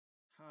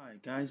Hi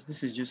guys,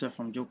 this is Joseph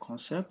from Joe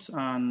Concepts,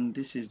 and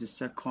this is the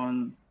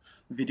second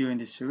video in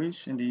the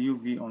series in the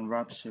UV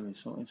Unwrap series.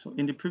 So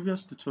in the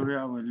previous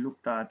tutorial, we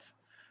looked at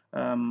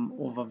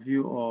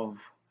overview of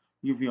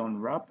UV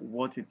Unwrap,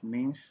 what it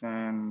means,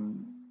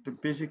 and the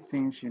basic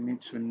things you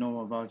need to know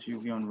about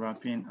UV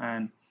Unwrapping,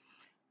 and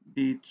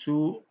the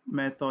two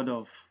method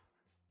of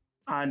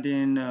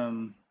adding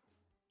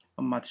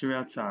a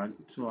material tag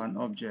to an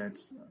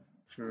object.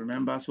 If you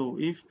remember, so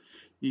if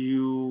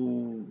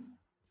you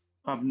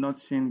have not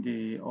seen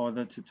the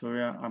other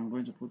tutorial, I'm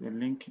going to put a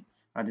link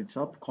at the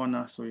top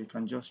corner so you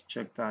can just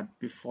check that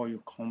before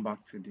you come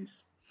back to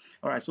this.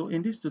 Alright, so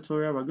in this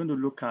tutorial, we're going to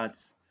look at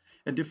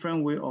a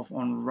different way of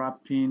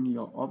unwrapping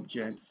your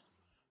object.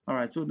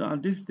 Alright, so now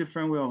this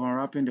different way of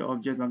unwrapping the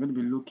object, we're going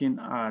to be looking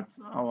at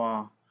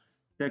our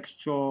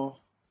texture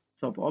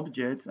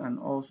sub-object and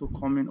also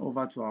coming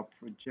over to our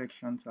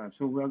projection type.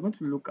 So we are going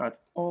to look at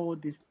all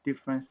these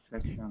different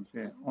sections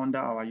here under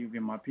our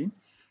UV mapping.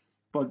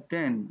 But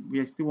then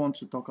we still want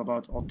to talk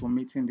about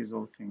automating this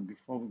whole thing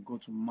before we go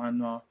to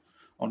manual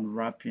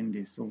unwrapping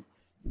this. So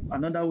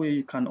another way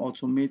you can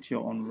automate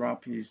your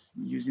unwrap is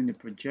using the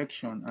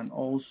projection and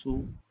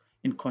also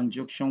in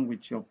conjunction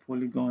with your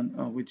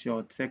polygon, with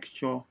your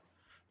texture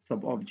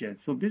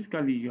sub-object. So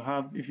basically you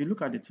have, if you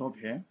look at the top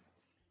here,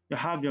 you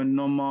have your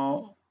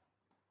normal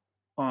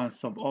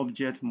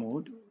sub-object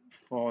mode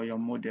for your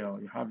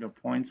model. You have your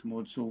point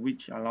mode, so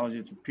which allows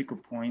you to pick a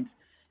point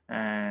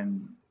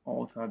and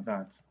alter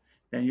that.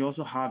 Then you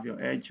also have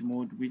your edge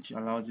mode, which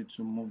allows you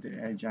to move the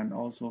edge, and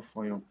also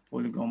for your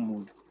polygon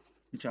mode,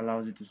 which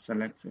allows you to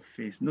select a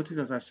face. Notice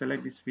as I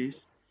select this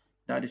face,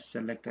 that is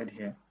selected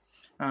here.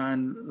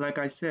 And like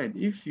I said,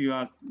 if you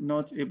are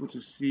not able to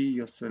see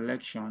your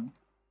selection,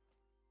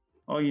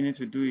 all you need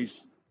to do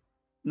is,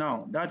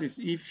 now that is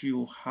if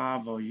you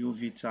have a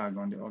UV tag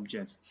on the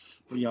object,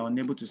 but you are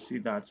unable to see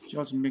that,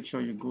 just make sure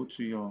you go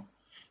to your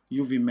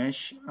UV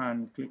mesh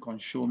and click on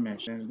show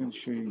mesh, and it's going to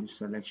show you the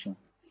selection.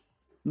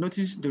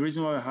 Notice the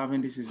reason why we're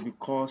having this is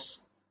because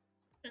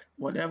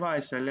whatever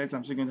I select,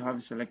 I'm still going to have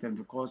it selected,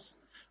 because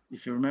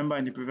if you remember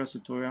in the previous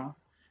tutorial,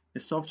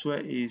 the software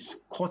is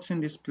cutting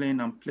this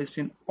plane and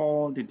placing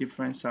all the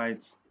different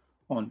sides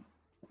on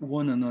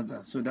one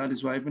another. So that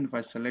is why even if I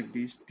select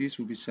this, this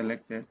will be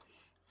selected.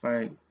 If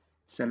I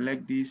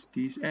select this,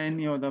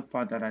 any other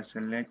part that I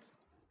select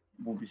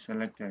will be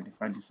selected.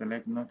 If I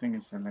deselect, nothing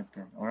is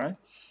selected. All right.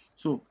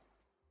 So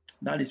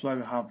that is why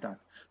we have that.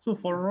 So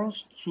for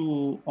us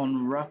to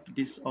unwrap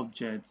these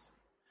objects,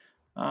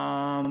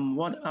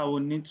 what I will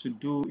need to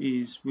do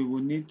is we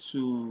will need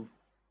to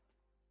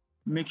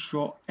make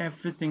sure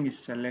everything is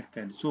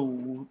selected. So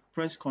we'll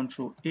press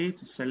Ctrl A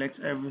to select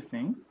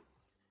everything.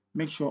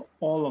 Make sure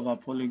all of our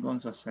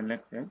polygons are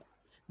selected.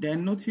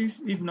 Then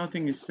notice if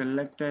nothing is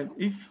selected,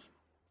 if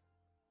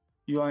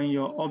you are in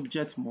your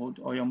object mode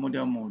or your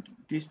model mode,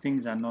 these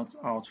things are not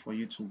out for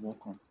you to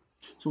work on.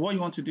 So what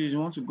you want to do is you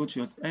want to go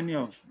to any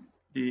of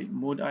the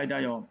mode, either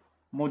your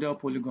model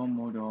polygon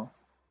mode or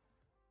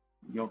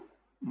your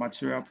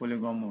material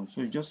polygon mode.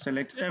 So you just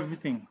select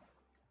everything.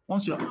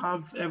 Once you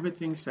have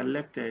everything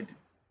selected,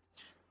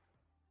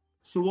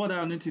 so what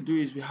I need to do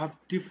is we have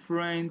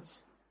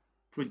different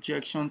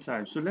projection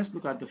types. So let's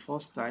look at the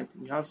first type.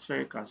 We have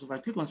spherical. So if I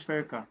click on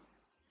spherical,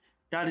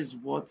 that is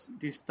what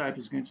this type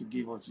is going to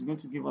give us. It's going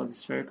to give us a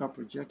spherical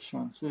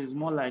projection. So it's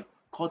more like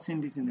cutting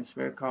this in a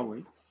spherical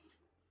way.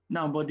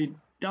 Now, but the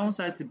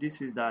downside to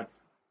this is that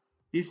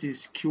this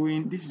is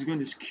skewing, this is going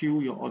to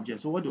skew your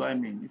object. So what do I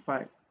mean? If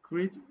I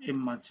create a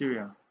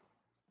material,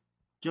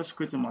 just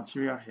create a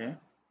material here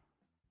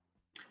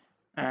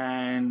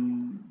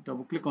and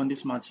double click on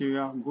this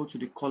material, go to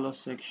the color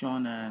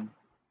section and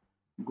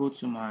go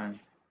to my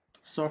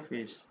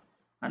surface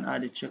and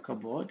add a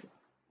checkerboard.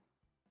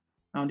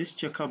 Now this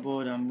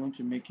checkerboard, I'm going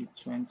to make it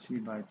 20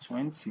 by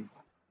 20.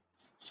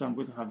 So I'm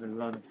going to have a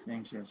lot of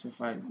things here. So if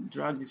I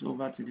drag this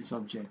over to this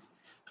object,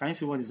 can you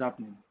see what is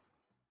happening?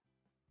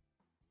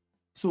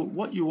 So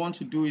what you want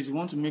to do is you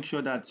want to make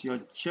sure that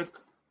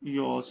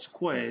your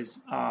squares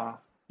are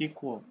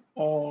equal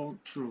all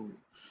through.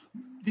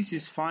 This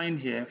is fine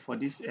here for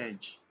this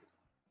edge.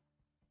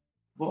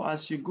 But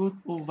as you go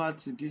over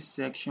to this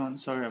section,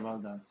 sorry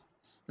about that.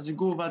 As you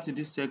go over to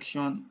this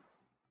section,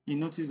 you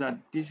notice that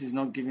this is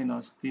not giving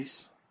us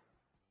this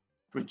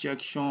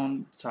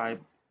projection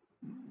type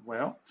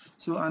well.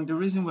 So, and the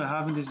reason we're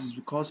having this is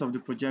because of the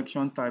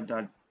projection type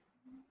that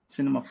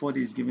Cinema 4D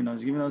is giving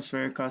us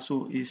spherical.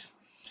 So is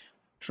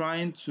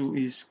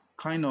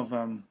kind of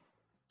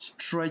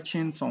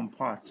stretching some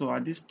parts. So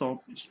at this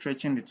top,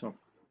 stretching the top.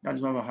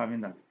 That's why we're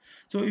having that.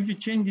 So if you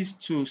change this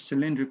to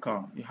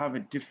cylindrical, you have a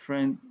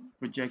different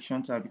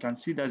projection type. You can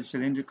see that the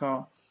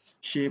cylindrical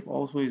shape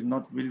also is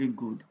not really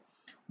good.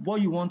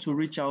 What you want to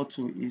reach out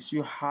to is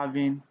you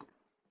having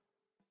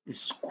a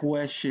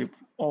square shape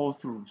all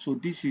through. So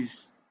this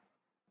is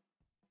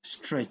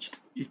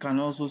stretched. You can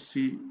also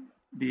see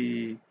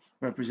the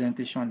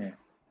representation here.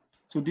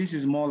 So this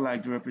is more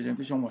like the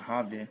representation we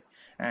have here,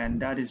 and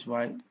that is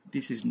why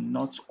this is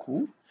not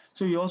cool.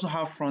 So you also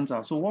have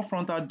frontal. So what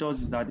frontal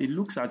does is that it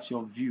looks at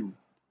your view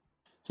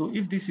So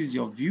if this is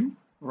your view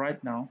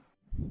right now,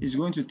 it's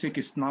going to take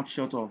a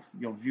snapshot of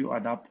your view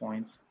at that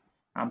point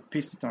and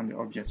paste it on the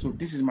object. So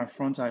this is my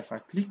frontal. If I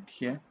click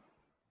here,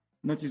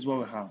 notice what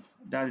we have.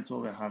 That is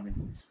what we're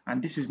having.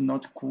 And this is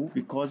not cool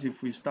because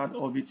if we start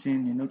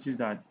orbiting, you notice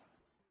that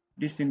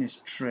this thing is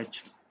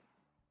stretched.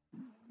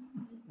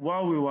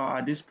 While we were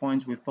at this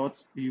point, we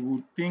thought you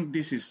would think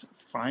this is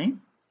fine,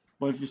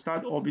 but if you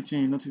start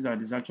orbiting, you notice that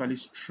it's actually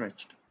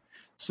stretched.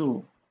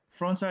 So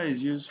frontal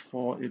is used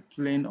for a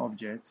plane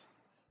object.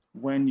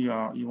 When you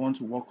want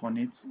to work on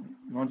it,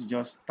 you want to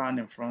just stand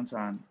in front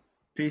and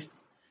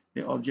paste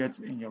the object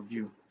in your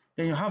view.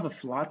 Then you have a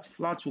flat.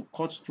 Flat will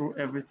cut through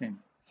everything.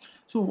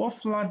 So what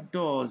flat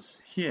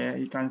does here,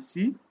 you can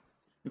see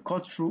it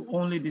cuts through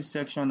only this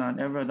section and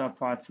every other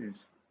part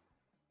is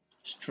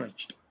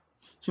stretched.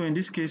 So in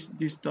this case,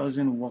 this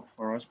doesn't work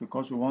for us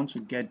because we want to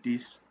get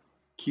this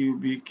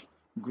cubic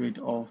grid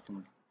all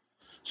through.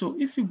 So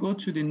if you go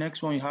to the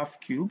next one, you have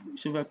cube.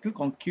 So if I click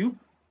on cube,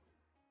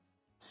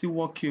 see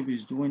what cube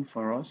is doing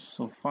for us.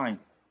 So fine.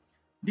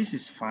 This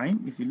is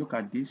fine. If you look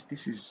at this,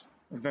 this is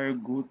a very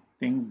good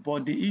thing.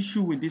 But the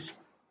issue with this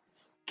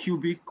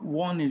cubic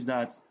one is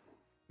that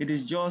it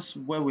is just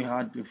where we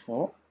had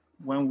before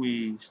when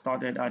we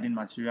started adding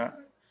material.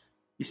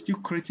 It's still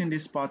creating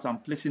these parts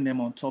and placing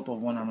them on top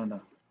of one another.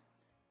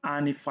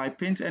 And if I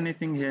paint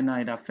anything here now,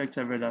 it affects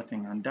every other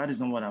thing, and that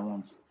is not what I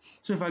want.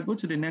 So if I go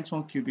to the next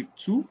one, cubic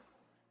 2,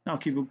 now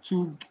cubic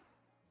 2,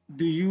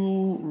 do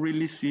you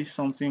really see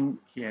something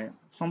here?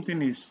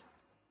 Something is,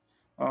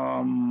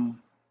 there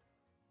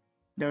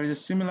is a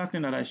similar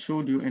thing that I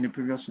showed you in the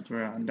previous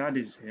tutorial, and that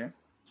is here.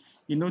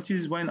 You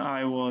notice when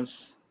I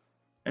was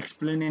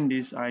explaining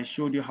this, I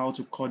showed you how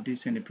to cut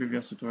this in the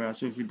previous tutorial.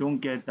 So if you don't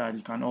get that,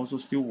 you can also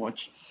still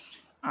watch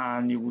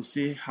and you will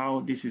see how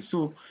this is.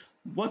 So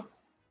what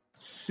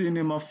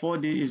Cinema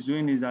 4D is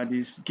doing is that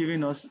it's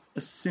giving us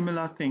a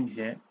similar thing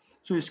here.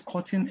 So it's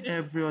cutting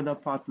every other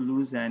part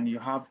loose and you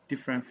have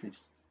different face.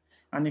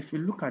 And if we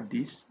look at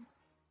this,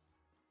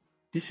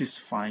 this is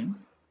fine.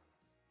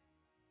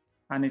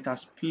 And it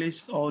has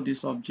placed all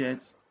these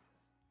objects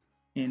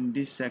in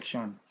this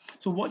section.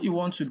 So what you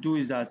want to do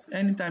is that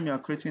anytime you are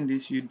creating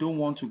this, you don't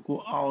want to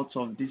go out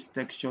of this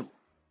texture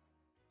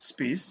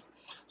space.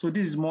 So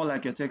this is more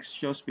like a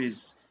texture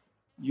space.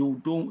 You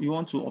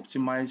want to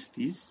optimize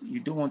this.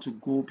 You don't want to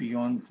go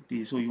beyond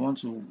this. So you want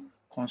to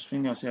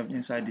constrain yourself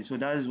inside this. So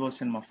that is what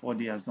Cinema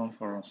 4D has done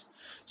for us.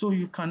 So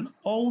you can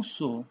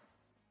also,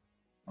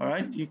 all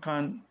right, you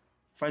can,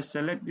 if I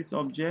select this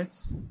object,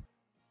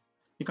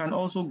 you can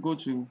also go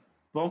to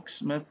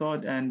box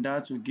method and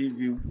that will give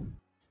you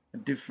a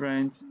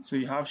different, so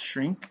you have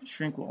shrink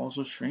will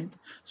also shrink.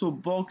 So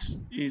box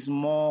is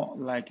more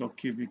like your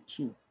cubic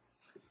 2.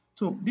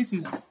 So this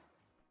is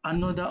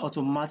another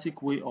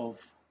automatic way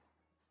of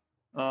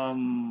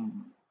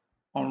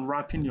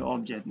unwrapping your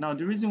object. Now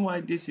the reason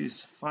why this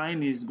is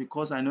fine is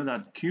because I know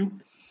that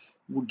cube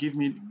will give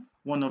me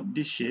one of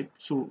this shape,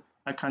 so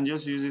I can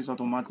just use this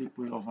automatic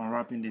way of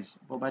unwrapping this.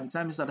 But by the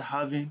time you start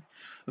having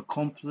a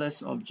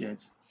complex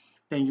object,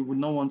 then you would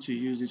not want to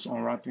use this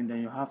unwrapping,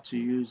 then you have to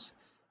use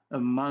a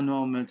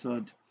manual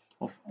method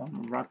of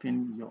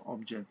unwrapping your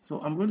object.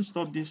 So I'm going to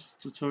stop this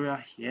tutorial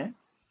here,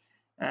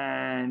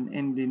 and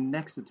in the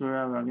next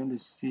tutorial we're going to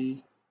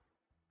see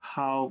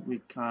how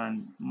we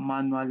can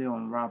manually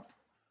unwrap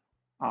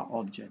our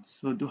objects.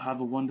 So do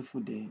have a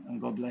wonderful day and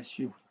God bless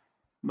you.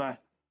 Bye.